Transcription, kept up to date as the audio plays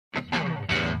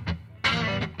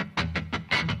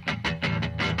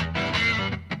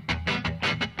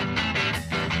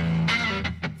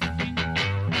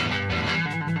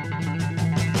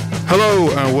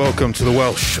Hello and welcome to the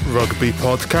Welsh Rugby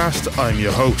Podcast. I'm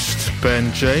your host,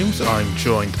 Ben James. I'm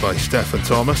joined by Steffan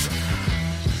Thomas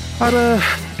at a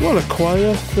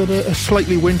quiet and a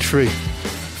slightly wintry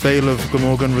Vale of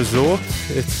Glamorgan resort.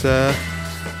 It's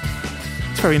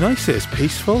very nice. It's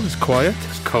peaceful, it's quiet.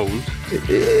 It's cold. It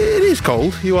is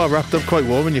cold. You are wrapped up quite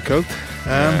warm in your coat.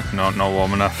 Not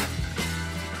warm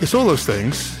enough. It's all those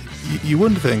things. You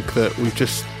wouldn't think that we've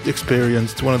just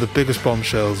experienced one of the biggest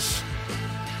bombshells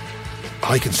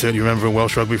I can certainly remember in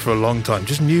Welsh rugby for a long time.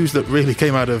 Just news that really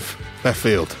came out of left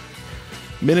field.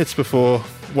 Minutes before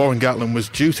Warren Gatland was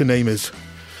due to name his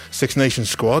Six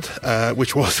Nations squad,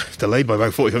 which was delayed by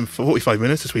about 45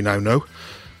 minutes, as we now know,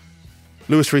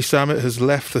 Louis Rees-Zammit has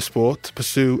left the sport to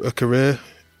pursue a career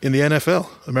in the NFL,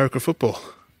 American football.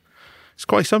 It's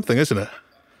quite something, isn't it?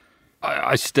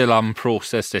 I still haven't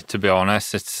processed it, to be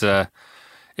honest.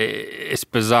 It's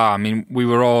bizarre. I mean, we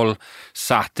were all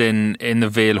sat in the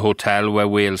Vale Hotel where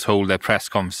Wales hold their press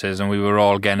conferences, and we were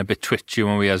all getting a bit twitchy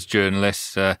when we as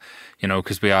journalists,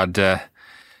 because we had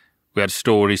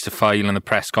stories to file in the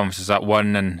press conferences at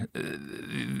 1, and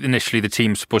initially the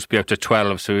team's supposed to be out at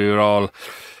 12, so we were all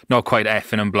not quite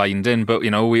effing and blinding, but,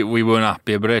 we weren't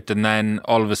happy about it. And then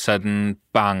all of a sudden,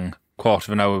 bang, quarter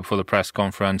of an hour before the press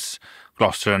conference,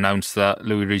 Gloucester announced that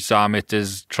Louis Rees-Zammit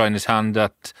is trying his hand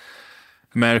at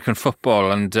American football,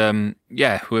 and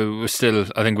we're still.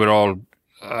 I think we're all.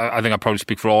 I think I probably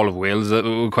speak for all of Wales that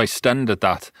we're quite stunned at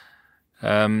that.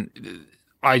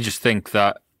 I just think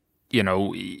that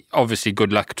obviously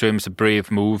good luck to him. It's a brave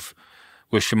move.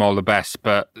 Wish him all the best,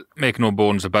 but make no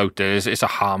bones about it. It's a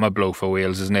hammer blow for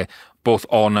Wales, isn't it? Both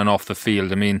on and off the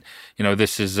field. I mean,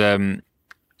 this is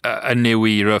a new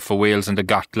era for Wales under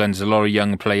Gatland. There's a lot of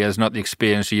young players, not the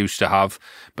experience he used to have.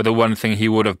 But the one thing he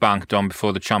would have banked on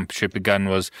before the championship began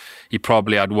was he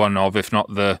probably had one of, if not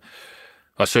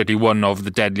certainly one of the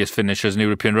deadliest finishers in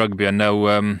European rugby. And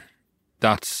now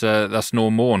that's no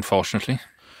more, unfortunately.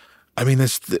 I mean,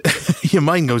 your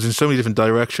mind goes in so many different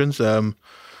directions.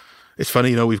 It's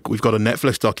funny, we've got a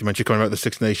Netflix documentary coming about the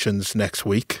Six Nations next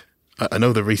week. I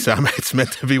know that Rees-Zammit's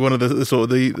meant to be one of the sort of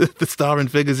the starring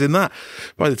figures in that.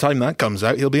 By the time that comes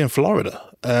out, he'll be in Florida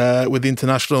with the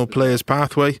international players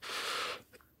pathway.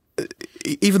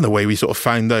 Even the way we sort of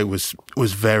found out was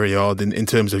very odd in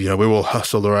terms of, we're all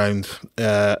huddled around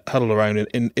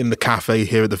in the cafe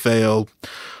here at the Vale,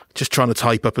 just trying to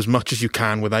type up as much as you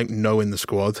can without knowing the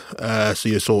squad. So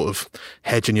you're sort of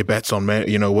hedging your bets on,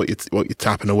 what you're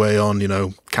tapping away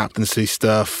on, captaincy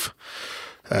stuff.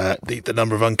 The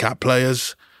number of uncapped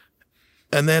players.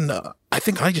 And then I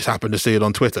think I just happened to see it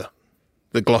on Twitter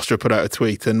that Gloucester put out a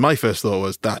tweet, and my first thought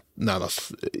was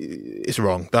it's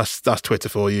wrong. That's Twitter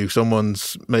for you.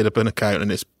 Someone's made up an account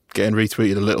and it's getting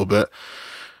retweeted a little bit.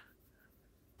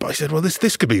 But I said, well,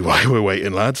 this could be why we're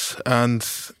waiting, lads. And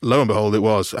lo and behold, it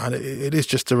was. And it is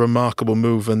just a remarkable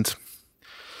move. And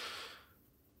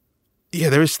yeah,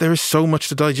 there is so much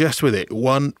to digest with it.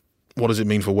 One, what does it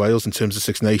mean for Wales in terms of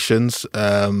Six Nations?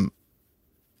 I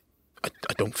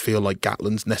don't feel like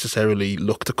Gatland's necessarily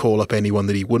looked to call up anyone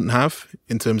that he wouldn't have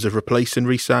in terms of replacing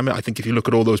Rees-Zammit. I think if you look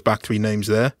at all those back three names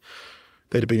there,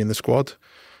 they'd have been in the squad.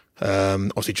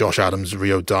 Obviously, Josh Adams,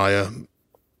 Rio Dyer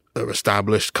are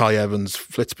established. Kai Evans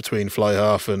flits between fly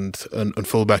half and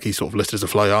fullback. He's sort of listed as a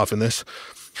fly half in this.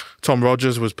 Tom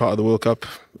Rogers was part of the World Cup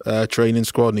training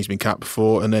squad, and he's been capped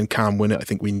before. And then Cam Winnett, I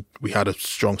think we had a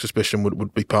strong suspicion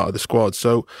would be part of the squad.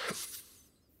 So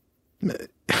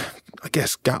I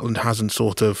guess Gatland hasn't he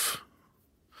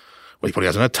probably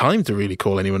hasn't had time to really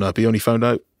call anyone up. He only found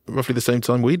out roughly the same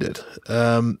time we did.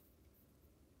 And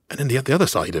then the other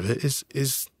side of it is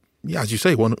as you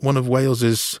say, one of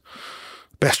Wales's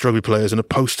best rugby players and a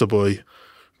poster boy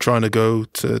trying to go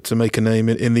to make a name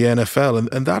in the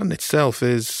NFL. And that in itself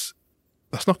that's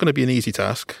not going to be an easy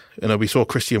task. We saw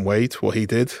Christian Wade, what he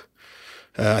did.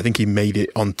 I think he made it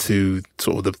onto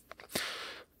sort of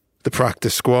the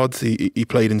practice squad. He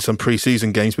played in some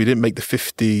pre-season games, but he didn't make the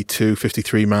 52,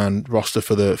 53-man roster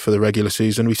for the regular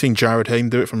season. We've seen Jared Hayne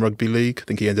do it from Rugby League. I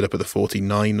think he ended up at the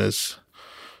 49ers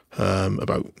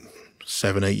about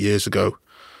 7-8 years ago.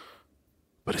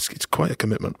 But it's quite a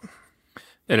commitment.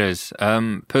 It is.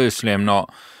 Personally, I'm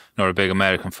not a big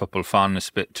American football fan. It's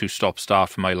a bit too stop-start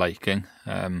for my liking.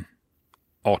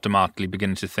 Automatically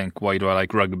beginning to think, why do I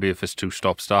like rugby if it's too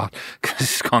stop-start? Because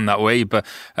it's gone that way. But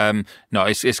no,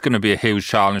 it's going to be a huge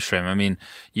challenge for him. I mean,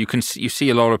 you see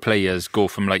a lot of players go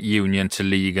from like union to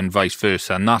league and vice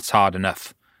versa, and that's hard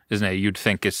enough, isn't it? You'd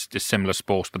think it's similar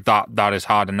sports, but that is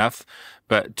hard enough.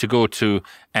 But to go to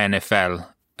NFL,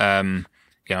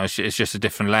 it's just a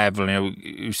different level.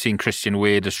 You've seen Christian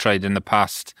Wade has tried in the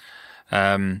past,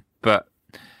 but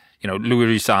Louis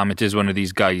Rees-Zammit is one of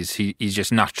these guys. He's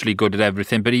just naturally good at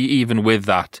everything. But even with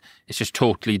that, it's just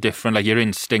totally different. Like, your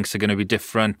instincts are going to be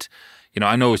different.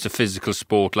 I know it's a physical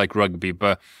sport like rugby,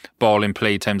 but ball in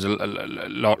play time's a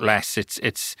lot less. It's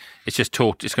just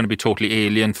it's going to be totally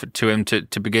alien to him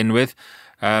to begin with.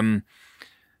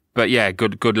 But yeah,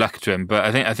 good luck to him.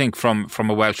 But I think from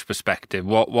a Welsh perspective,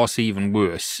 what's even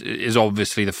worse is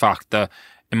obviously the fact that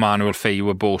Emmanuel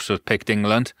Feio-Abosa picked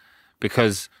England,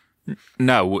 because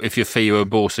now if you're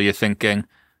Feio-Abosa, you're thinking,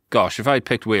 gosh, if I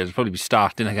picked Wales, I'd probably be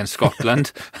starting against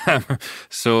Scotland.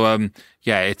 So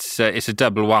it's a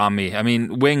double whammy. I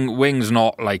mean, wing's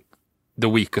not like the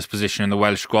weakest position in the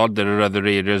Welsh squad. There are other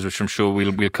areas which I'm sure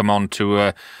we'll come on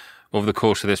to over the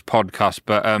course of this podcast.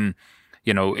 But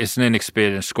it's an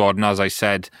inexperienced squad, and as I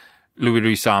said, Louis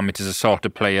Rees-Zammit is a sort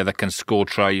of player that can score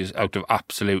tries out of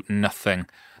absolute nothing.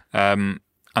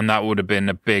 And that would have been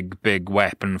a big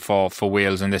weapon for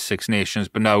Wales in this Six Nations.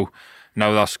 But now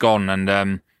that's gone,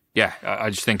 and I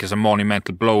just think it's a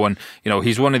monumental blow. And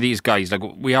he's one of these guys, like,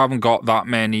 we haven't got that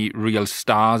many real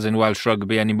stars in Welsh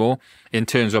rugby anymore, in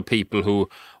terms of people who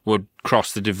would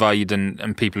cross the divide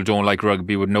and people who don't like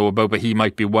rugby would know about, but he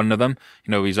might be one of them.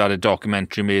 He's had a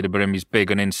documentary made about him. He's big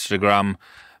on Instagram.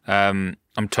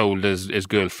 I'm told his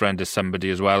girlfriend is somebody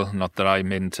as well. Not that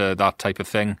I'm into that type of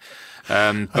thing.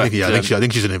 I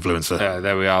think she's an influencer.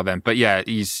 There we are then. But yeah,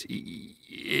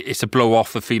 it's a blow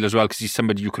off the field as well, because he's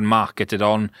somebody you can market it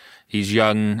on. He's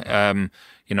young.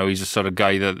 He's the sort of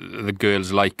guy that the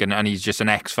girls like, and he's just an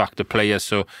X-factor player.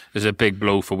 So there's a big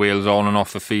blow for Wales on and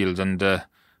off the field. And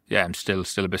I'm still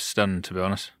a bit stunned, to be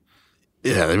honest.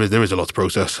 Yeah, there is a lot to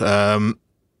process. I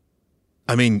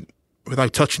mean,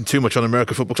 without touching too much on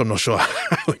American football, because I'm not sure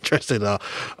how interested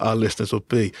our listeners will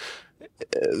be.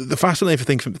 The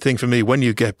fascinating thing for me, when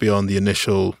you get beyond the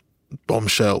initial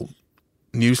bombshell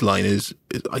news line, is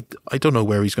I don't know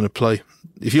where he's going to play.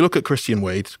 If you look at Christian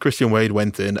Wade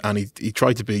went in and he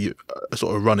tried to be a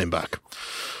sort of running back,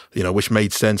 which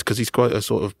made sense because he's quite a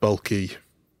sort of bulky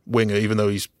winger, even though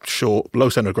he's short, low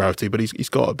centre of gravity, but he's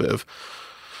got a bit of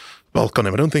bulk on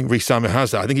him. I don't think Rees-Zammit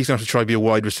has that. I think he's going to have to try to be a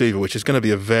wide receiver, which is going to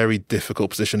be a very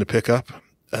difficult position to pick up.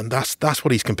 And that's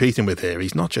what he's competing with here.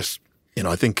 He's not just,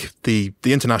 I think the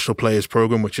international players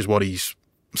program, which is what he's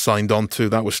signed on to,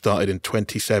 that was started in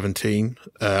 2017.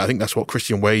 I think that's what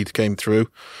Christian Wade came through.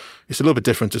 It's a little bit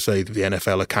different to, say, the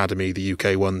NFL Academy, the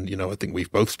UK one. I think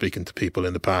we've both spoken to people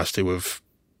in the past who have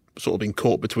sort of been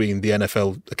caught between the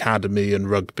NFL Academy and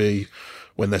rugby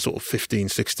when they're sort of 15,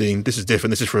 16. This is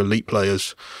different. This is for elite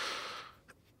players.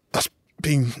 I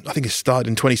think it started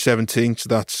in 2017, so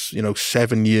that's,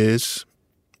 7 years.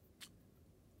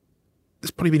 There's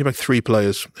probably been about 3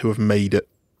 players who have made it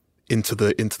into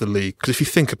the league. Because if you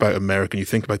think about America, you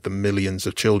think about the millions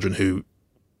of children who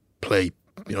play,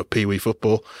 pee-wee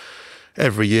football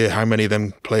every year. How many of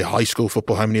them play high school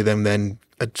football? How many of them then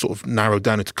are sort of narrowed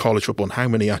down into college football? And how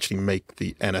many actually make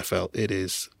the NFL? It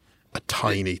is a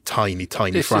tiny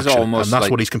fraction. And that's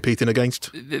what he's competing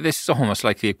against. This is almost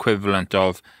like the equivalent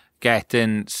of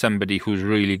getting somebody who's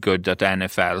really good at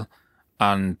NFL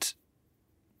and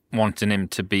wanting him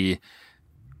to be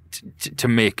to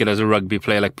make it as a rugby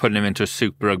player, like putting him into a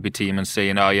super rugby team and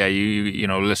saying, "Oh yeah,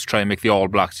 let's try and make the All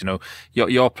Blacks."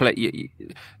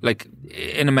 Like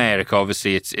in America,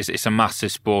 obviously it's a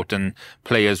massive sport, and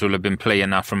players will have been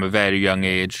playing that from a very young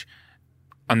age,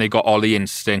 and they got all the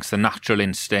instincts, the natural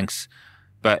instincts.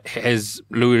 But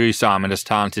Louis Rees-Zammit, as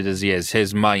talented as he is,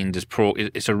 his mind is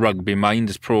it's a rugby mind.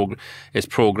 It's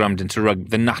programmed into rugby,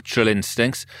 the natural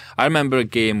instincts. I remember a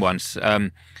game once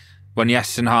when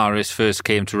Iestyn Harris first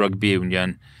came to rugby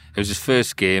union. It was his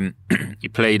first game. He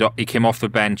came off the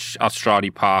bench at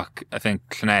Stradey Park. I think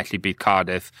Llanelli beat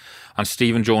Cardiff, and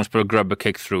Stephen Jones put a grubber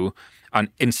kick through. And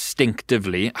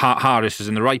instinctively, Harris was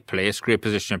in the right place, great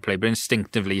position to play, but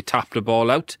instinctively he tapped the ball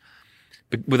out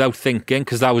without thinking,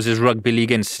 because that was his rugby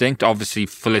league instinct. Obviously,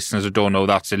 for listeners who don't know,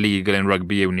 that's illegal in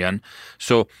rugby union.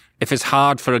 So if it's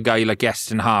hard for a guy like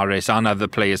Iestyn Harris and other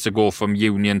players to go from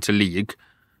union to league,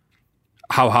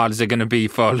 how hard is it going to be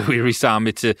for Louis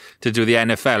Rees-Zammit to do the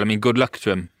NFL? I mean, good luck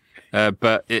to him.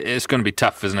 But it's going to be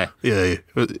tough, isn't it? Yeah.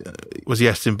 Was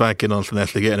Iestyn banking on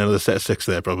Llanelli getting another set of 6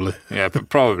 there, probably? Yeah,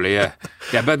 probably, yeah.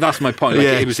 Yeah, but that's my point. Like,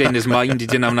 yeah. It was in his mind. He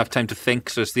didn't have enough time to think,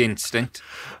 so it's the instinct.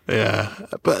 Yeah,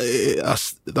 but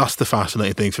that's the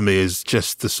fascinating thing for me, is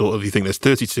just the sort of, you think there's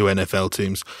 32 NFL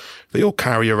teams. They all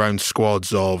carry around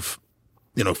squads of,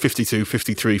 52,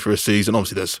 53 for a season.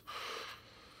 Obviously, there's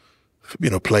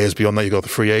players beyond that. You've got the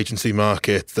free agency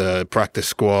market, the practice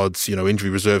squads, injury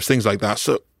reserves, things like that.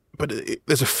 So, but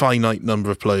there's a finite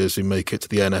number of players who make it to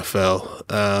the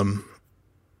NFL.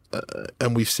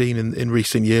 and we've seen in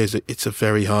recent years it's a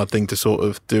very hard thing to sort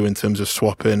of do in terms of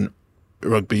swapping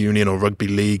rugby union or rugby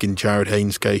league in Jared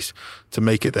Haynes' case to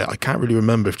make it there. I can't really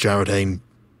remember if Jared Haynes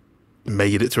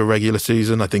made it to a regular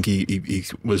season. I think he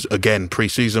was again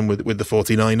pre-season with the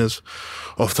 49ers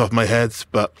off the top of my head,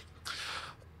 but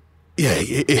yeah,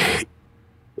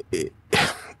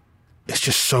 it's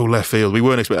just so left field. We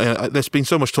weren't expecting. There's been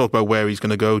so much talk about where he's going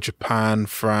to go, Japan,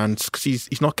 France, because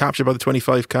he's not captured by the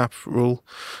 25 cap rule.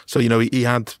 So he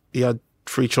had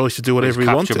free choice to do whatever he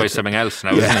wanted. Captured by something else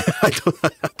now, isn't he?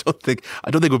 I don't think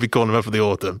we'll be calling him up for the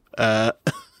autumn,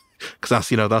 because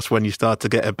that's when you start to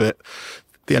get a bit.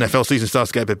 The NFL season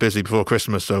starts to get a bit busy before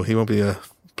Christmas, so he won't be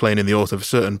playing in the autumn for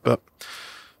certain. But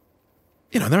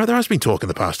there has been talk in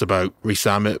the past about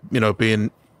Rees-Zammit,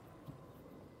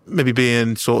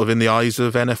 being sort of in the eyes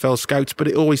of NFL scouts, but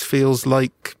it always feels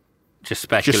like just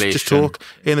speculation, just talk.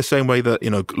 In the same way that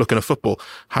looking at football,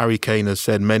 Harry Kane has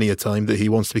said many a time that he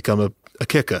wants to become a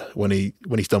kicker when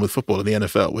he's done with football in the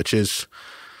NFL, which is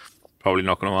probably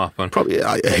not going to happen.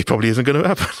 It probably isn't going to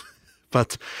happen.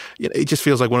 But it just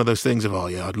feels like one of those things of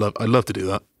I'd love to do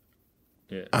that,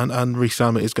 and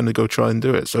Rees-Zammit is going to go try and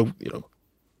do it. So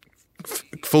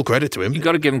full credit to him. You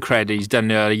got to give him credit. He's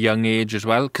done it at a young age as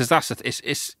well, because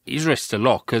he's risked a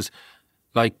lot. Because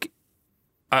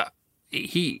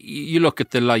you look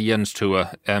at the Lions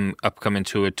tour, upcoming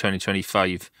tour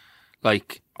 2025.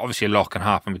 Like obviously a lot can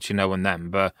happen between now and then,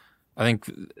 but I think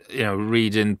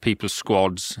reading people's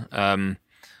squads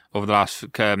over the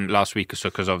last week or so,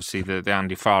 because obviously the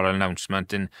Andy Farrell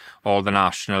announcement in all the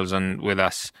nationals, and with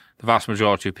us, the vast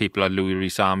majority of people are Louis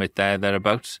Rees-Zammit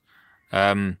thereabouts.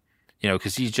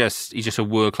 Because he's just a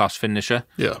world class finisher.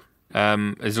 Yeah.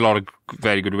 There's a lot of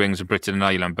very good wings in Britain and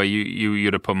Ireland, but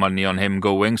you'd have put money on him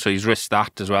going, so he's risked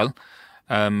that as well.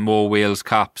 More Wales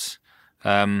caps.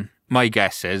 My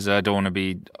guess is, I don't want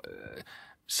to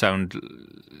sound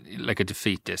like a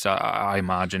defeatist. I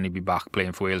imagine he'd be back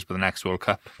playing for Wales for the next World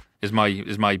Cup. Is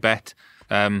my bet.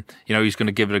 He's going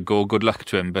to give it a go. Good luck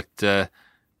to him, but the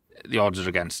odds are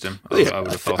against him. I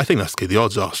would have thought. I think that's the key. The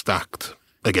odds are stacked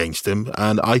against him,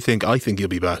 and I think he'll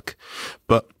be back,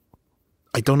 but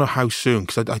I don't know how soon,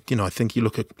 because I think you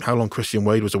look at how long Christian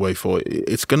Wade was away for.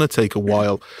 It's going to take a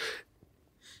while.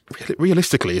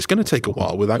 Realistically, it's going to take a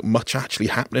while without much actually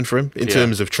happening for him in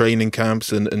terms of training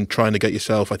camps and trying to get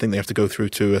yourself. I think they have to go through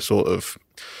to a sort of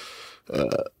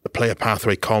a player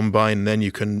pathway combine, and then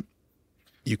you can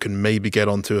maybe get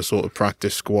onto a sort of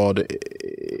practice squad.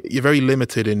 You're very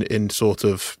limited in sort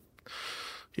of.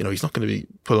 He's not going to be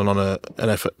pulling on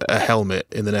a helmet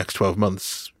in the next 12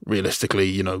 months.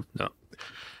 Realistically, no.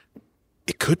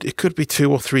 It could be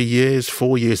 2 or 3 years,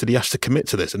 4 years that he has to commit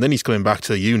to this, and then he's coming back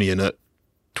to the Union at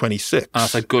 26.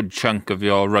 That's a good chunk of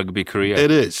your rugby career.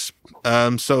 It is.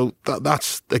 So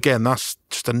that's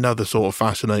just another sort of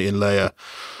fascinating layer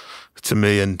to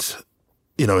me, and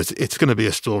it's going to be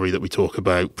a story that we talk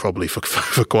about probably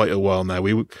for quite a while now.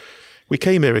 We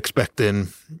came here expecting.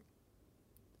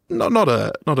 Not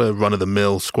a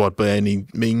run-of-the-mill squad by any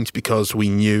means, because we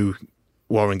knew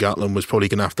Warren Gatland was probably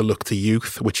going to have to look to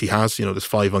youth, which he has. There's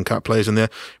 5 uncapped players in there.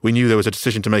 We knew there was a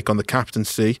decision to make on the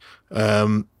captaincy. We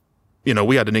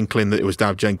had an inkling that it was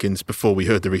Dav Jenkins before we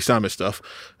heard the Rees-Zammit stuff,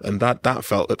 and that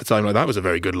felt at the time like that was a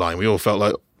very good line. We all felt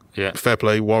like, fair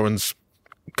play, Warren's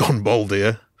gone bold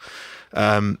here.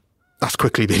 That's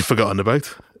quickly been forgotten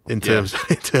about in terms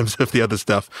of the other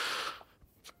stuff.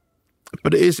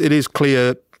 But it is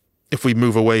clear, if we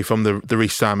move away from the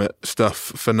Rees-Zammit stuff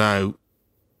for now,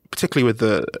 particularly with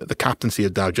the captaincy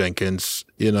of Dow Jenkins,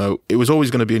 it was always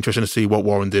going to be interesting to see what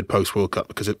Warren did post-World Cup,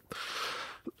 because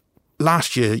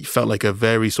last year it felt like a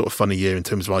very sort of funny year in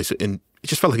terms of it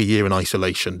just felt like a year in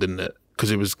isolation, didn't it?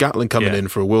 Because it was Gatland coming in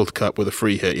for a World Cup with a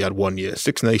free hit. He had 1 year,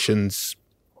 Six Nations.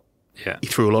 Yeah. He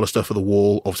threw a lot of stuff at the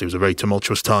wall. Obviously, it was a very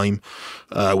tumultuous time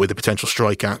with the potential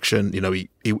strike action.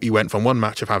 He went from one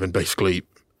match of having basically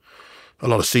a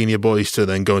lot of senior boys to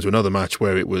then going to another match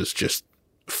where it was just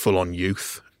full-on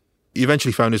youth. He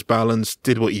eventually found his balance,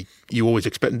 did what you always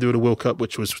expect him to do at a World Cup,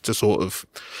 which was to sort of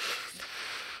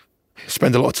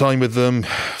spend a lot of time with them,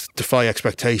 defy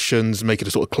expectations, make it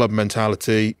a sort of club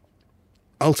mentality.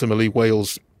 Ultimately,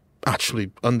 Wales actually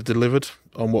under-delivered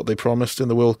on what they promised in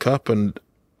the World Cup, and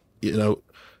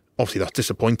obviously that's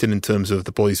disappointing in terms of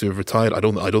the boys who have retired. I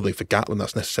don't think for Gatland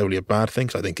that's necessarily a bad thing,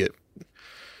 because I think it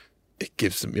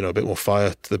gives them a bit more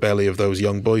fire to the belly of those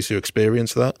young boys who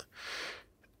experience that.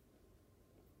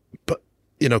 But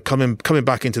coming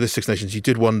back into this Six Nations, you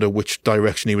did wonder which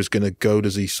direction he was going to go.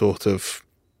 Does he sort of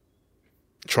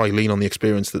try lean on the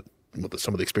experience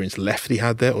some of the experience left he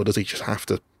had there, or does he just have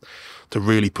to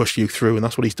really push you through? And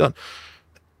that's what he's done.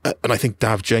 And I think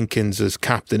Dav Jenkins as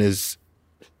captain is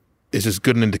as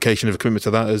good an indication of a commitment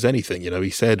to that as anything. He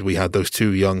said we had those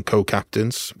 2 young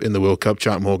co-captains in the World Cup,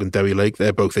 Jack Morgan, Dewi Lake.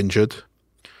 They're both injured.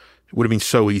 It would have been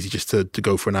so easy just to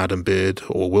go for an Adam Beard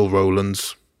or Will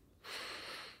Rowlands.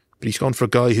 But he's gone for a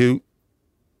guy who,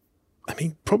 I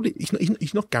mean, probably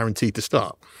he's not guaranteed to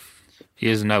start. He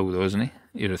is now, though, isn't he?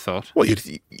 You'd have thought. Well,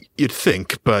 you'd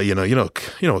think, but you know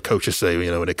what coaches say.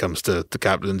 When it comes to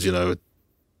captains, you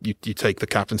take the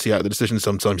captaincy out of the decision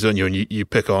sometimes, don't you? And you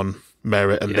pick on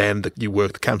merit, and then you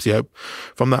work the captaincy out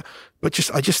from that. But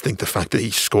I just think the fact that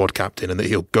he's squad captain and that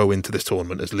he'll go into this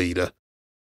tournament as leader,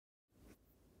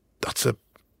 that's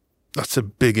a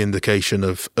big indication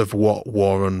of what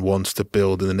Warren wants to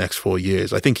build in the next 4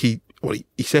 years. I think he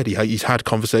said he's had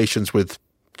conversations with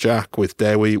Jack, with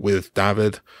Dewi, with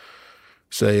David,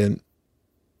 saying,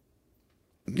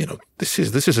 this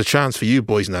is a chance for you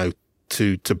boys now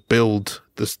to build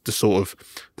the sort of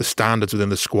the standards within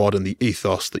the squad and the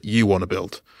ethos that you want to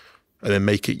build, and then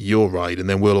make it your ride, and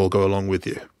then we'll all go along with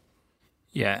you.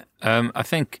 Yeah, I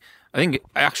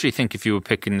actually think if you were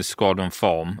picking the squad on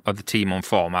form, or the team on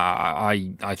form,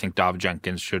 I think Dav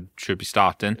Jenkins should be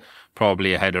starting,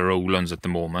 probably ahead of Rowlands at the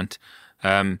moment.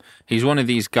 He's one of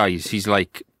these guys. He's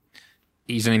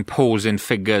an imposing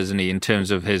figure, isn't he, in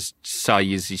terms of his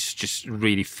size. He's just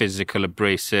really physical,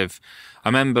 abrasive. I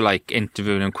remember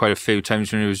interviewing him quite a few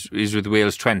times when he was with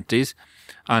Wales 20s,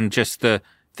 and just the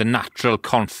natural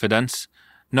confidence.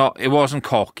 It wasn't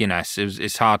cockiness.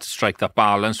 It's hard to strike that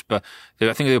balance, but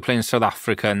I think they were playing South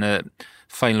Africa in the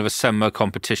final of a summer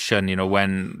competition,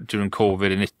 when during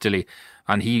COVID in Italy,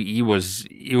 and he was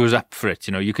up for it.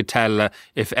 You could tell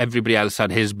if everybody else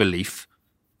had his belief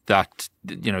that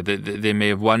they may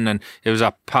have won, and it was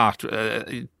a part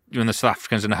when the South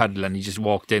Africans in the huddle, and he just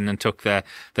walked in and took their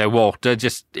water.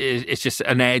 It's just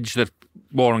an edge that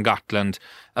Warren Gatland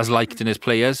has liked in his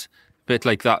players, a bit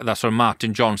like that sort of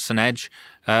Martin Johnson edge.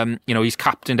 He's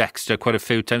captained Exeter quite a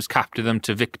few times, captained them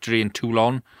to victory in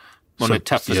Toulon, one of the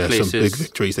toughest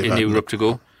places in Europe to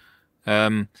go.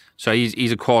 So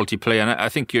he's a quality player, and I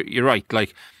think you're right.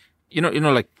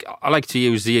 I like to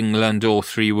use the England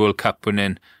 2003 World Cup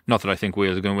winning. Not that I think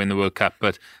Wales are going to win the World Cup,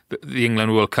 but the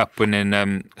England World Cup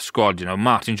winning squad.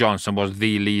 Martin Johnson was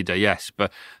the leader, yes,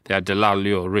 but they had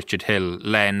Delalio, Richard Hill,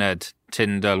 Leonard,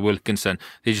 Tyndall, Wilkinson.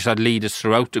 They just had leaders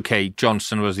throughout. Okay,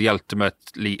 Johnson was the ultimate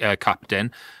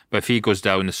captain, but if he goes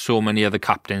down, there's so many other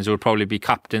captains. There will probably be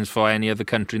captains for any other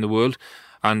country in the world,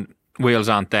 and Wales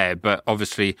aren't there. But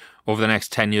obviously, over the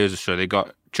next 10 years or so, they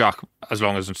got Jack, as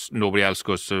long as nobody else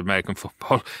goes to American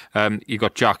football, you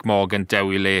got Jack Morgan,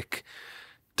 Dewi Lake,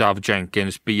 Dav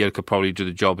Jenkins. Beale could probably do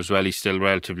the job as well. He's still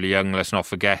relatively young, let's not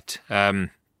forget. So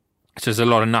there's a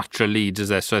lot of natural leaders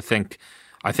there. So I think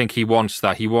he wants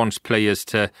that. He wants players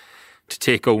to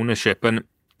take ownership. And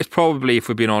it's probably, if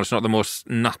we're being honest, not the most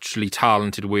naturally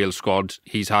talented Wales squad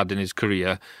he's had in his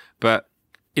career. But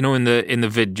in the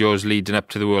videos leading up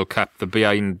to the World Cup, the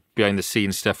behind the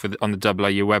scenes stuff on the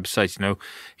WIU website,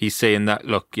 he's saying that,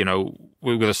 look,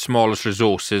 we're the smallest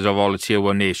resources of all the Tier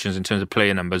 1 nations in terms of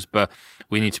player numbers, but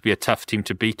we need to be a tough team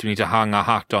to beat. We need to hang our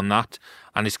hat on that.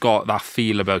 And it's got that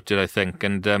feel about it, I think.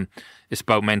 And it's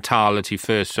about mentality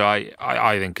first. So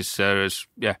I think it's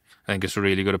a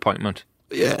really good appointment.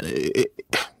 Yeah,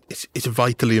 it's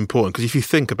vitally important, because if you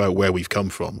think about where we've come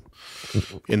from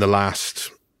in the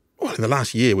last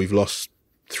year, we've lost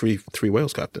three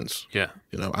Wales captains. Yeah.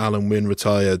 Alan Wynne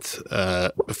retired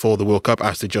before the World Cup,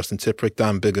 as did Justin Tipuric.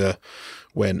 Dan Biggar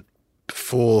went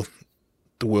before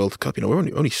the World Cup. We're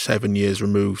only 7 years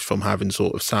removed from having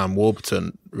sort of Sam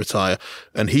Warburton retire,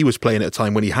 and he was playing at a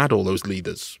time when he had all those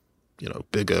leaders,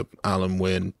 Biggar, Alan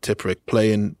Wynne, Tipuric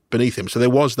playing beneath him. So there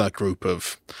was that group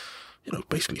of,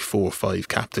 basically 4 or 5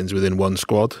 captains within one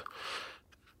squad.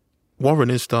 Warren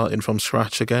is starting from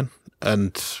scratch again,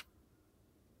 and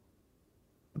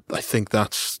I think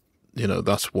that's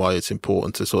why it's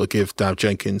important to sort of give Dav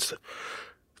Jenkins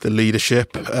the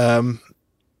leadership. As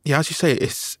you say,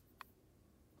 it's,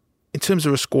 in terms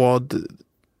of a squad,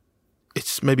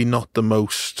 it's maybe not the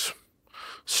most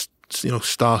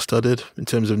star-studded in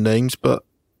terms of names, but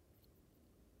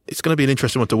it's going to be an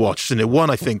interesting one to watch, isn't it? One,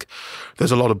 I think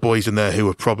there's a lot of boys in there who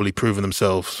have probably proven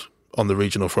themselves on the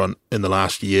regional front in the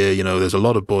last year. There's a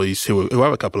lot of boys who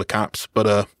have a couple of caps, but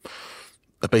are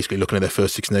basically looking at their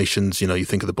first Six Nations. You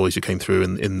think of the boys who came through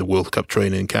in the World Cup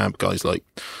training camp, guys like,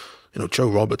 Joe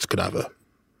Roberts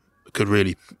could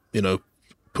really,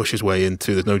 push his way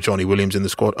into. There's no Johnny Williams in the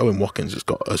squad. Owen Watkins has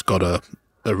got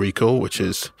a recall, which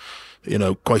is,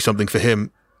 quite something for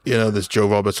him. There's Joe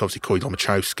Roberts, obviously Corey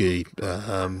Domachowski,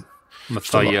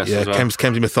 Matthias as well.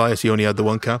 Kemsy Matthias, he only had the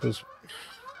one cap.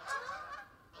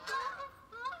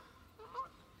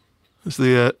 as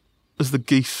the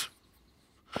geese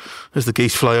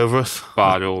fly over us.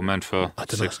 Bad omen for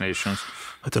Six Nations.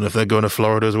 I don't know if they're going to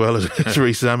Florida as well as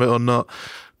Rees-Zammit or not.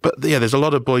 But yeah, there's a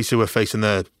lot of boys who are facing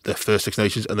their first Six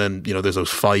Nations, and then there's those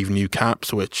 5 new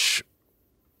caps, which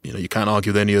you can't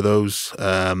argue with any of those.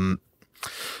 I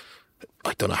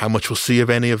don't know how much we'll see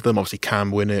of any of them. Obviously, Cam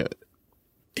win it.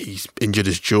 He's injured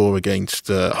his jaw against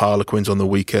Harlequins on the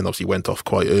weekend. Obviously, went off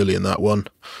quite early in that one.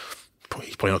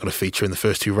 He's probably not going to feature in the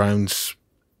first 2 rounds.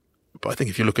 But I think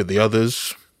if you look at the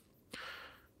others,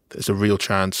 there's a real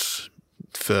chance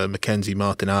for Mackenzie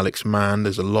Martin, Alex Mann.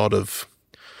 There's a lot of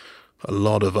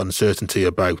uncertainty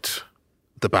about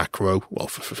the back row. Well,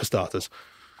 for starters,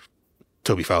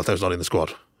 Toby Faltow's not in the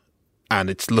squad, and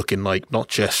it's looking like not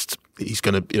just he's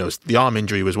going to, the arm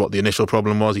injury was what the initial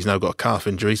problem was. He's now got a calf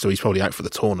injury, so he's probably out for the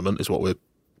tournament, is what we're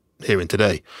hearing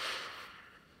today.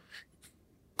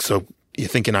 So you're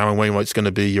thinking Aaron Wainwright's going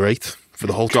to be your 8th for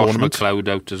the whole tournament. Josh McLeod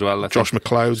out as well. Josh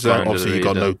McLeod's out. Obviously, you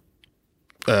got no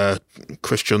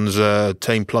Christian's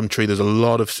Tame Plumtree. There's a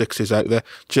lot of 6s out there.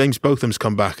 James Botham's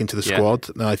come back into the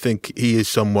squad. Now, I think he is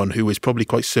someone who is probably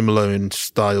quite similar in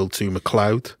style to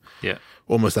McLeod. Yeah.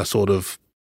 Almost that sort of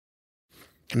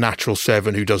natural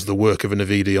 7 who does the work of a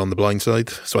Navidi on the blind side.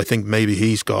 So I think maybe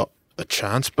he's got a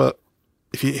chance. But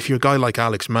if you're a guy like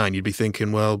Alex Mann, you'd be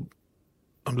thinking, well,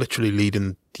 I'm literally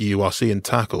leading the URC in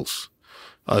tackles.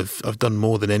 I've done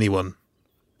more than anyone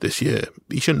this year.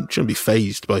 He shouldn't be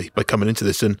fazed by coming into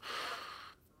this and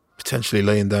potentially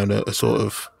laying down a sort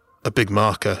of a big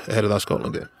marker ahead of that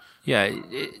Scotland game. Yeah,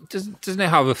 doesn't it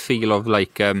have a feel of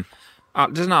like,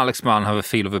 doesn't Alex Mann have a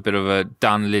feel of a bit of a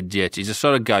Dan Lydiate? He's a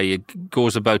sort of guy who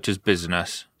goes about his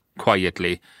business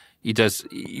quietly.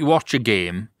 You watch a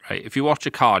game, right? If you watch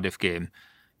a Cardiff game,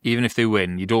 even if they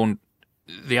win,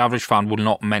 the average fan will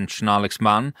not mention Alex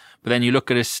Mann, but then you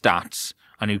look at his stats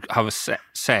and you have a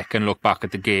second look back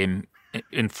at the game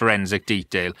in forensic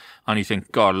detail, and you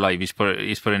think, God alive, he's put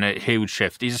in a huge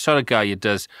shift. He's the sort of guy who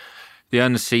does the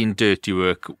unseen dirty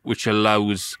work, which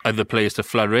allows other players to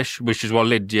flourish, which is what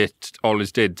Lydiate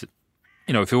always did.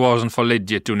 If it wasn't for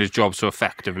Lydiate doing his job so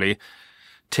effectively,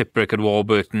 Tipuric and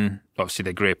Warburton, obviously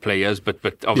they're great players, but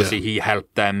obviously he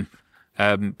helped them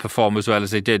perform as well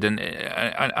as they did,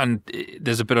 and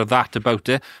there's a bit of that about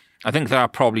it. I think there are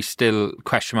probably still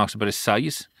question marks about his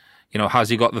size. Has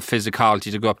he got the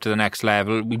physicality to go up to the next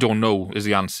level? We don't know is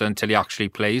the answer until he actually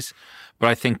plays. But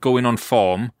I think going on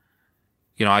form,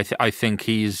 I think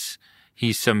he's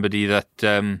somebody that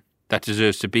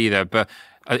deserves to be there. But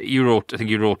I think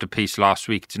you wrote a piece last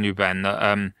week to New Ben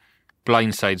that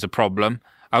blindside's a problem.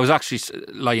 I was actually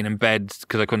lying in bed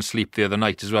because I couldn't sleep the other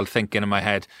night as well, thinking in my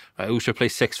head, who should play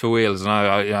 6 for Wales? And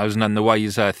I was none the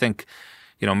wiser. I think,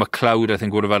 McLeod, I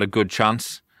think, would have had a good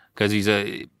chance because he's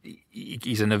an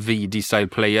Navidi style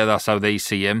player. That's how they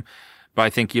see him. But I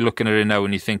think you're looking at it now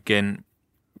and you're thinking,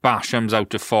 Basham's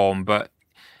out of form, but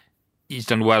he's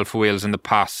done well for Wales in the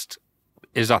past.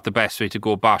 Is that the best way to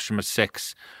go? Basham at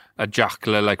 6, a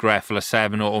Jackler like Reffel at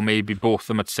 7, or maybe both of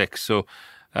them at 6. So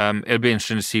it'll be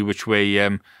interesting to see which way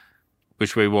Warren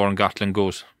Gatland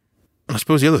goes. I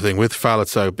suppose the other thing with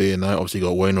Faletau being out, obviously you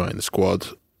got Wainwright in the squad.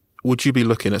 Would you be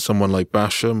looking at someone like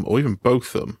Basham or even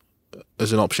both of them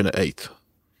as an option at 8?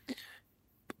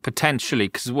 Potentially,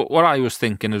 because what I was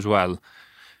thinking as well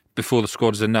before the squad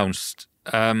was announced,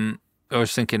 I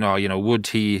was thinking, would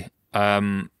he?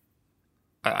 I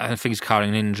think he's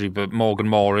carrying an injury, but Morgan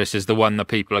Morris is the one that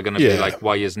people are going to be like,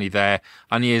 why isn't he there?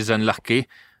 And he is unlucky.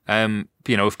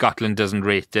 If Gatland doesn't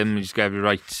rate him, he's got every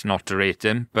right not to rate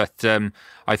him. But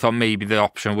I thought maybe the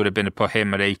option would have been to put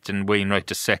him at 8 and Wainwright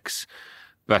to 6.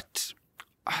 But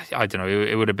I don't know,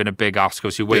 it would have been a big ask.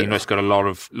 Obviously, Wainwright's got a lot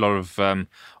of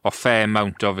a fair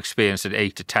amount of experience at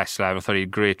 8 to test level. I thought he had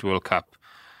a great World Cup.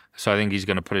 So I think he's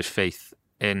going to put his faith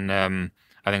in,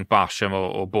 I think Basham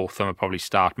or both of them will probably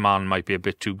start. Man might be a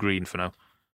bit too green for now.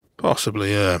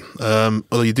 Possibly, yeah.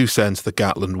 Although you do sense that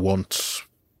Gatland wants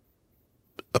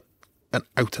an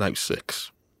out-and-out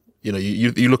 6.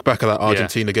 You look back at that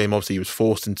Argentina game, obviously he was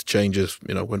forced into changes,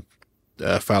 when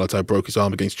Faletau broke his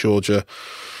arm against Georgia,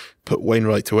 put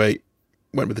Wainwright to 8,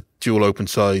 went with the dual open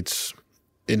sides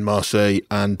in Marseille,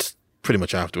 and pretty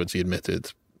much afterwards he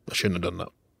admitted, I shouldn't have done that.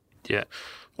 Yeah.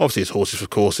 Obviously it's horses for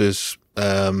courses.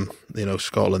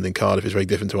 Scotland in Cardiff is very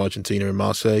different to Argentina in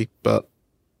Marseille, but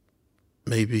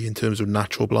maybe in terms of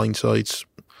natural blind sides,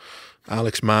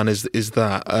 Alex Mann is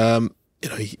that.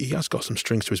 He has got some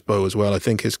strings to his bow as well. I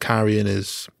think his carrying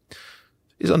is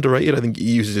underrated. I think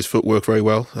he uses his footwork very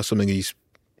well. That's something he's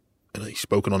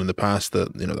spoken on in the past,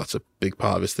 that that's a big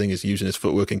part of his thing, is using his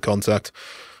footwork in contact.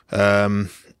 I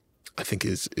think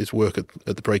his work at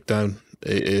the breakdown,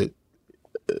 it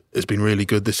has been really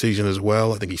good this season as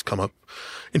well. I think he's come up.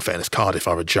 In fairness, Cardiff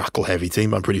are a jackal heavy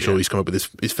team. I'm pretty sure he's come up with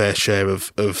his fair share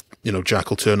of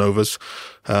jackal turnovers.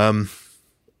 But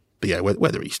yeah,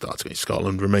 whether he starts against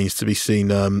Scotland remains to be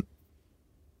seen. And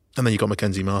then you've got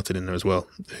Mackenzie Martin in there as well,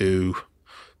 who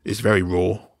is very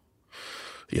raw.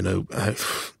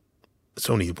 It's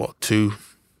only, 2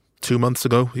 months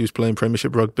ago he was playing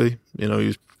Premiership rugby. He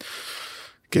was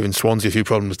giving Swansea a few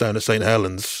problems down at St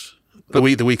Helens. The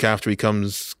week after he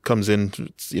comes in,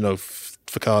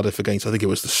 for Cardiff against, I think it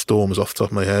was the Storms off the top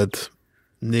of my head,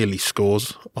 nearly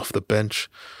scores off the bench.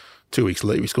 2 weeks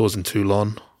later he scores in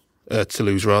Toulouse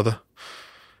rather.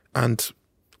 And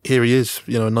here he is,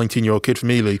 a 19-year-old kid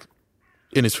from Ely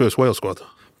in his first Wales squad.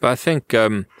 But I think,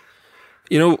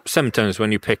 sometimes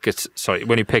when you pick a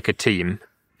team,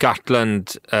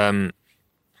 Gatland,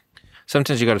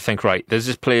 sometimes you got to think, right, there's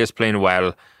this player's playing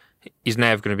well. He's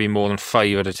never going to be more than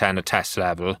 5 out of 10 at test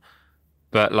level.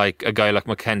 But like a guy like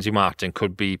Mackenzie Martin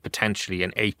could be potentially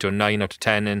an 8 or 9 out of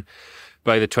 10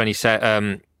 by the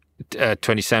 27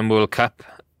 World Cup.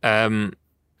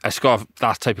 I got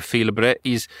that type of feel about it.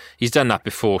 He's done that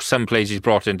before. Some players he's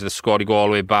brought into the squad, he go all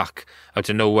the way back out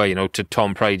of nowhere, to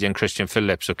Tom Pridey and Christian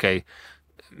Phillips. Okay,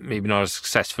 maybe not as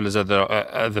successful as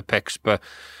other picks, but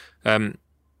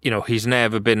he's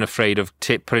never been afraid of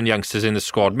putting youngsters in the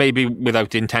squad, maybe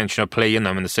without the intention of playing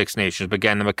them in the Six Nations, but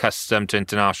getting them accustomed to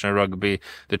international rugby,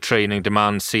 the training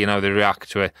demands, seeing how they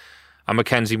react to it. And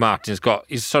Mackenzie Martin's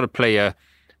he's a sort of player,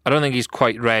 I don't think he's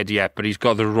quite ready yet, but he's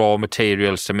got the raw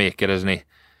materials to make it, hasn't he?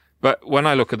 But when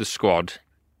I look at the squad,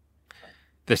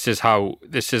 this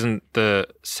isn't the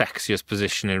sexiest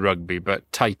position in rugby,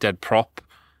 but tight head prop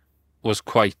was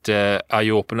quite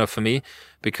eye-opener for me,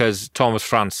 because Thomas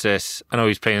Francis, I know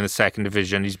he's playing in the second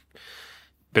division, he's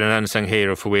been an unsung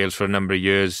hero for Wales for a number of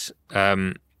years.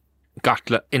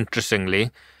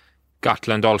 Interestingly,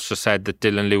 Gatland also said that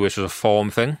Dylan Lewis was a form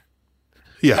thing.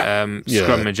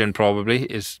 Scrummaging probably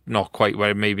is not quite where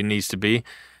it maybe needs to be.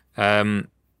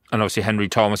 And obviously Henry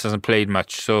Thomas hasn't played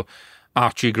much, so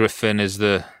Archie Griffin is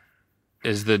the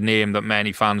name that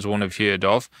many fans won't have heard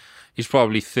of. He's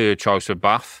probably third choice for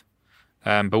Bath,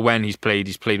 but when he's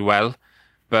played well.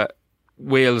 But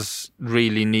Wales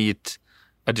really need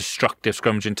a destructive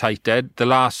scrummaging tight head.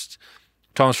 Thomas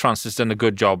Francis has done a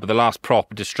good job, but the last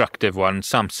proper destructive one,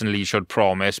 Samson Lee showed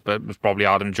promise, but it was probably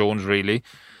Adam Jones really.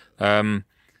 So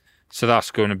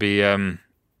that's going to be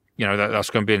that's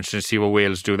going to be interesting to see what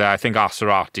Wales do there. I think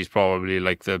Aserati's probably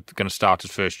going to start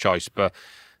as first choice, but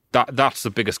that's the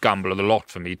biggest gamble of the lot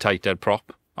for me, tight head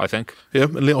prop, I think. Yeah,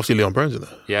 and obviously Leon Brown's in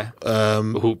there. Yeah,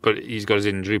 but he's got his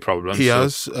injury problem. He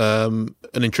has, and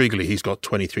intriguingly, he's got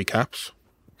 23 caps.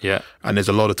 Yeah, and there's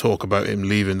a lot of talk about him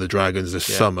leaving the Dragons this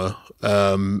summer.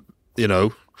 So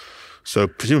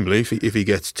presumably, if he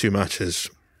gets 2 matches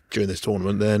during this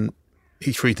tournament, then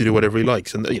he's free to do whatever he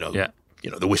likes, and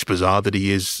the whispers are that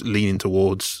he is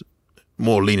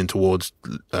more leaning towards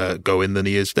going than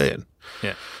he is staying.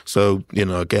 Yeah. So,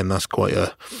 again, that's quite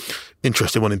a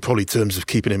interesting one in probably terms of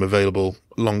keeping him available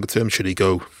longer term should he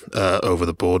go over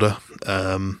the border.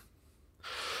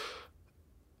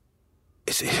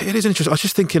 It is interesting. I was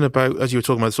just thinking about, as you were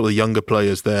talking about sort of the younger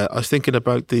players there, I was thinking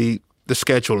about the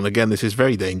schedule, and again, this is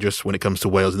very dangerous when it comes to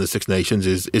Wales and the Six Nations,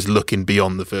 is looking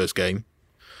beyond the first game.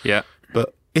 Yeah.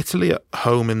 But Italy at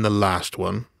home in the last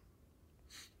one,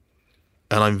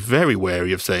 and I'm very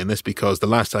wary of saying this because the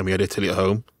last time we had Italy at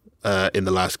home in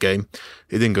the last game,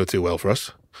 it didn't go too well for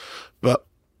us. But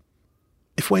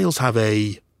if Wales have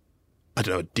a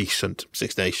decent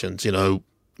Six Nations,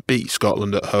 beat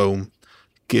Scotland at home,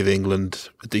 give England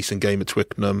a decent game at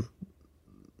Twickenham,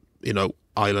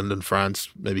 Ireland and France,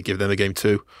 maybe give them a game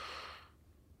too.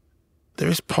 There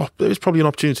is probably an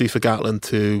opportunity for Gatland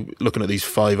to, looking at these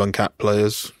 5 uncapped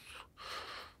players,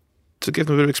 to give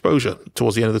them a bit of exposure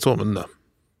towards the end of the tournament, isn't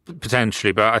there?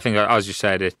 Potentially, but I think, as you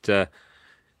said, it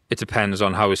depends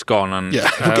on how it's gone. And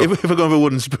if we're going with a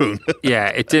wooden spoon.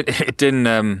 it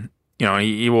didn't.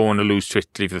 He won't want to lose to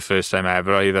Italy for the first time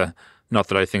ever either. Not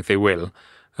that I think they will.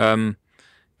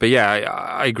 But yeah,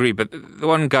 I agree. But the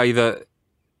one guy that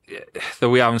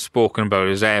we haven't spoken about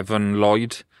is Evan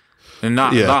Lloyd. And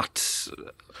that's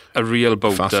a real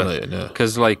boater. Fascinating, yeah.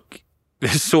 Because,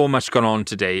 there's so much going on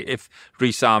today. If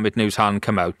Rees-Zammit news hadn't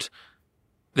come out,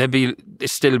 it'd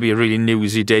still be a really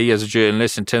newsy day as a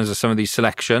journalist in terms of some of these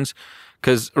selections.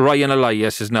 Because Ryan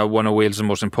Elias is now one of Wales'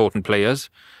 most important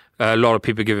players. A lot of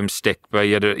people give him stick, but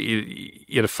he had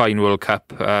a fine World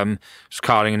Cup. He was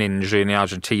carrying an injury in the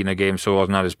Argentina game, so it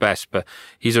wasn't at his best. But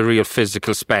he's a real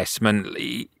physical specimen.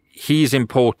 He's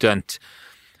important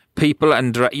people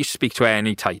you speak to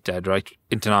any tight head, right?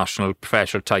 International,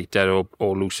 professional tight head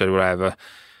or loose head, whatever.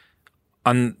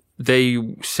 And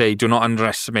they say do not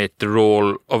underestimate the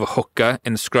role of a hooker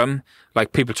in the scrum.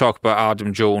 Like people talk about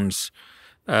Adam Jones,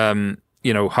 how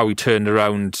he turned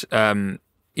around,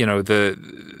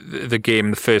 the game,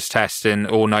 the first test in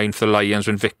 2009 for the Lions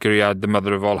when Vickery had the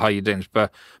mother of all hidings.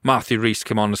 But Matthew Rees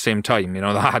came on the same time.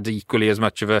 That had equally as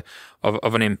much of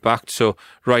an impact. So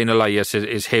Ryan Elias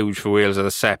is huge for Wales as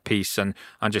a set piece and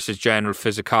just his general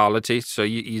physicality. So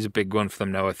he's a big one for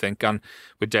them now, I think. And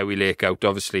with Dewi Lake out,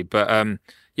 obviously. But I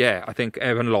think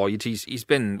Evan Lloyd, he's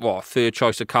been, third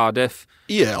choice at Cardiff?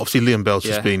 Yeah, obviously Liam Bell's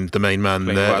just been the main man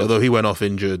there, although he went off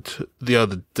injured the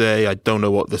other day. I don't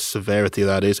know what the severity of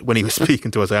that is. When he was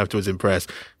speaking to us afterwards in press,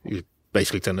 he was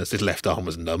basically telling us his left arm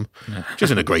was numb, which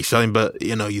isn't a great sign, but,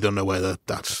 you don't know whether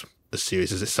that's as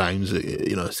serious as it sounds.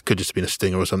 It could just have been a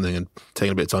stinger or something and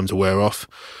taking a bit of time to wear off.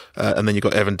 And then you've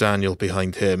got Evan Daniel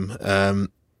behind him.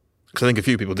 Because I think a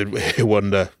few people did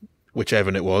wonder which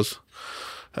Evan it was.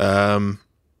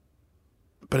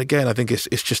 But again, I think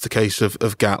it's just a case of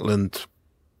Gatland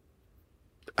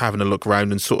having a look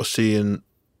round and sort of seeing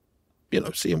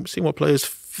what players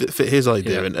fit his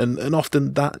idea, and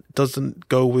often that doesn't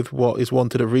go with what is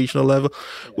wanted at regional level,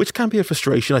 which can be a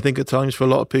frustration, I think, at times for a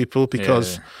lot of people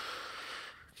because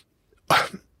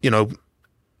on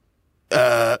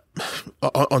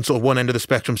sort of one end of the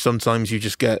spectrum, sometimes you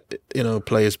just get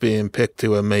players being picked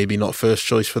who are maybe not first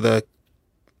choice for their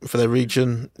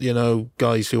region,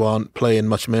 guys who aren't playing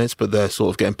much minutes, but they're sort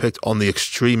of getting picked. On the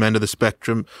extreme end of the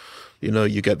spectrum,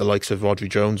 you get the likes of Rodri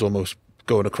Jones almost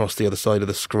going across the other side of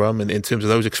the scrum. And in terms of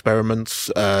those experiments,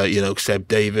 Seb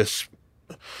Davis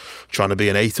trying to be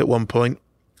an 8 at one point.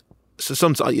 So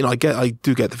sometimes, I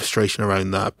do get the frustration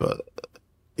around that, but,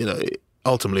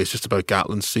 ultimately it's just about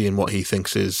Gatland seeing what he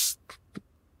thinks is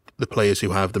the players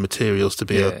who have the materials to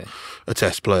be a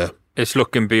test player. It's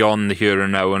looking beyond the here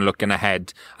and now and looking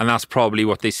ahead, and that's probably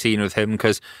what they've seen with him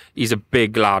because he's a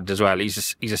big lad as well.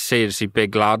 He's a seriously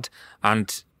big lad,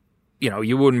 and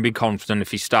you wouldn't be confident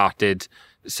if he started.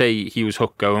 Say he was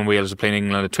hooker and Wales are playing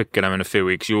England at Twickenham in a few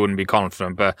weeks. You wouldn't be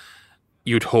confident, but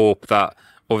you'd hope that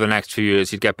over the next few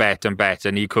years he'd get better and better,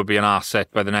 and he could be an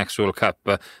asset by the next World Cup.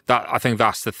 But I think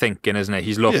that's the thinking, isn't it?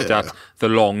 He's looked at the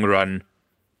long run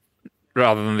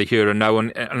rather than the here and now,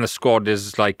 and the squad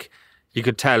is like. You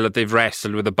could tell that they've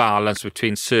wrestled with a balance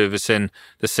between servicing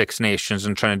the Six Nations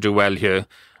and trying to do well here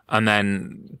and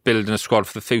then building a squad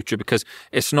for the future, because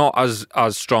it's not as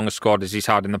strong a squad as he's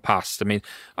had in the past. I mean,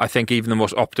 I think even the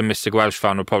most optimistic Welsh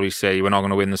fan would probably say we're not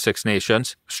going to win the Six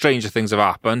Nations. Stranger things have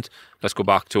happened. Let's go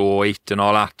back to 2008 and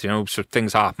all that, so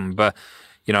things happen. But,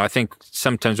 I think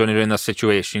sometimes when you're in that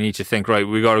situation, you need to think, right,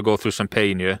 we got to go through some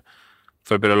pain here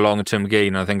for a bit of longer-term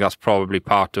gain. I think that's probably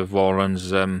part of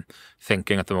Warren's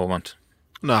thinking at the moment.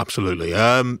 No, absolutely.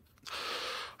 I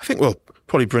think we'll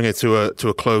probably bring it to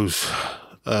a close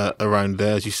around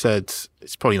there. As you said,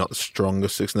 it's probably not the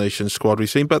strongest Six Nations squad we've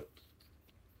seen, but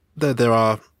there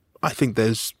are, I think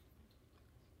there's,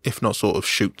 if not sort of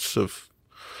shoots of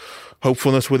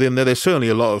hopefulness within there. There's certainly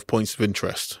a lot of points of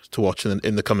interest to watch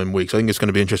in the coming weeks. I think it's going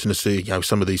to be interesting to see how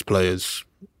some of these players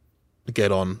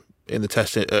get on in the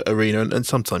test arena, and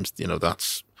sometimes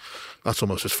that's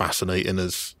almost as fascinating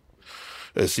as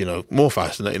more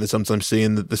fascinating than sometimes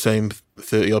seeing the same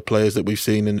 30-odd players that we've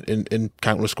seen in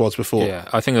countless squads before. Yeah,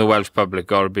 I think the Welsh public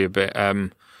got to be a bit, I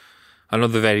know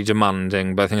they're very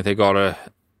demanding, but I think they got to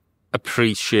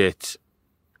appreciate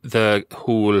the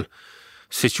whole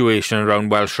situation around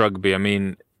Welsh rugby. I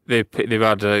mean, they've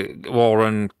had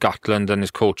Warren Gatland and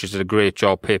his coaches did a great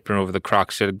job papering over the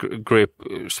cracks. They had a great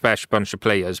special bunch of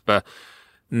players, but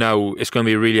now it's going to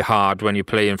be really hard when you're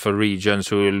playing for regions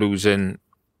who are losing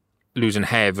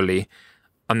heavily,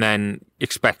 and then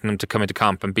expecting them to come into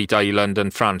camp and beat Ireland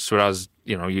and France, whereas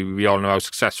we all know how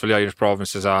successful the Irish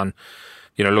provinces are, and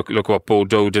look what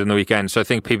Bordeaux did in the weekend. So I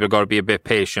think people have got to be a bit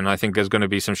patient. I think there's going to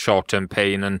be some short-term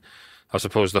pain, and I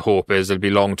suppose the hope is there'll be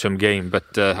long-term gain,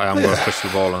 but I am going to crystal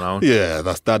ball on now. Yeah,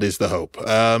 that is the hope.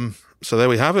 So there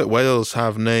we have it. Wales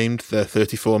have named their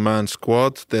 34-man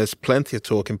squad. There's plenty of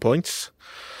talking points.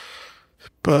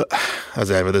 But as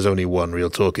ever, there's only one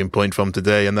real talking point from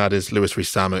today, and that is Louis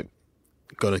Rees-Zammit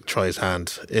going to try his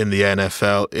hand in the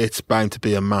NFL. It's bound to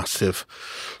be a massive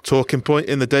talking point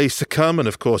in the days to come, and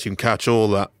of course you can catch all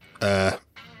that,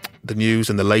 the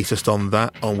news and the latest on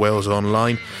that on Wales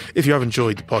Online. If you have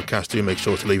enjoyed the podcast, do make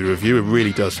sure to leave a review. It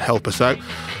really does help us out.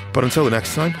 But until the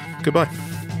next time, goodbye.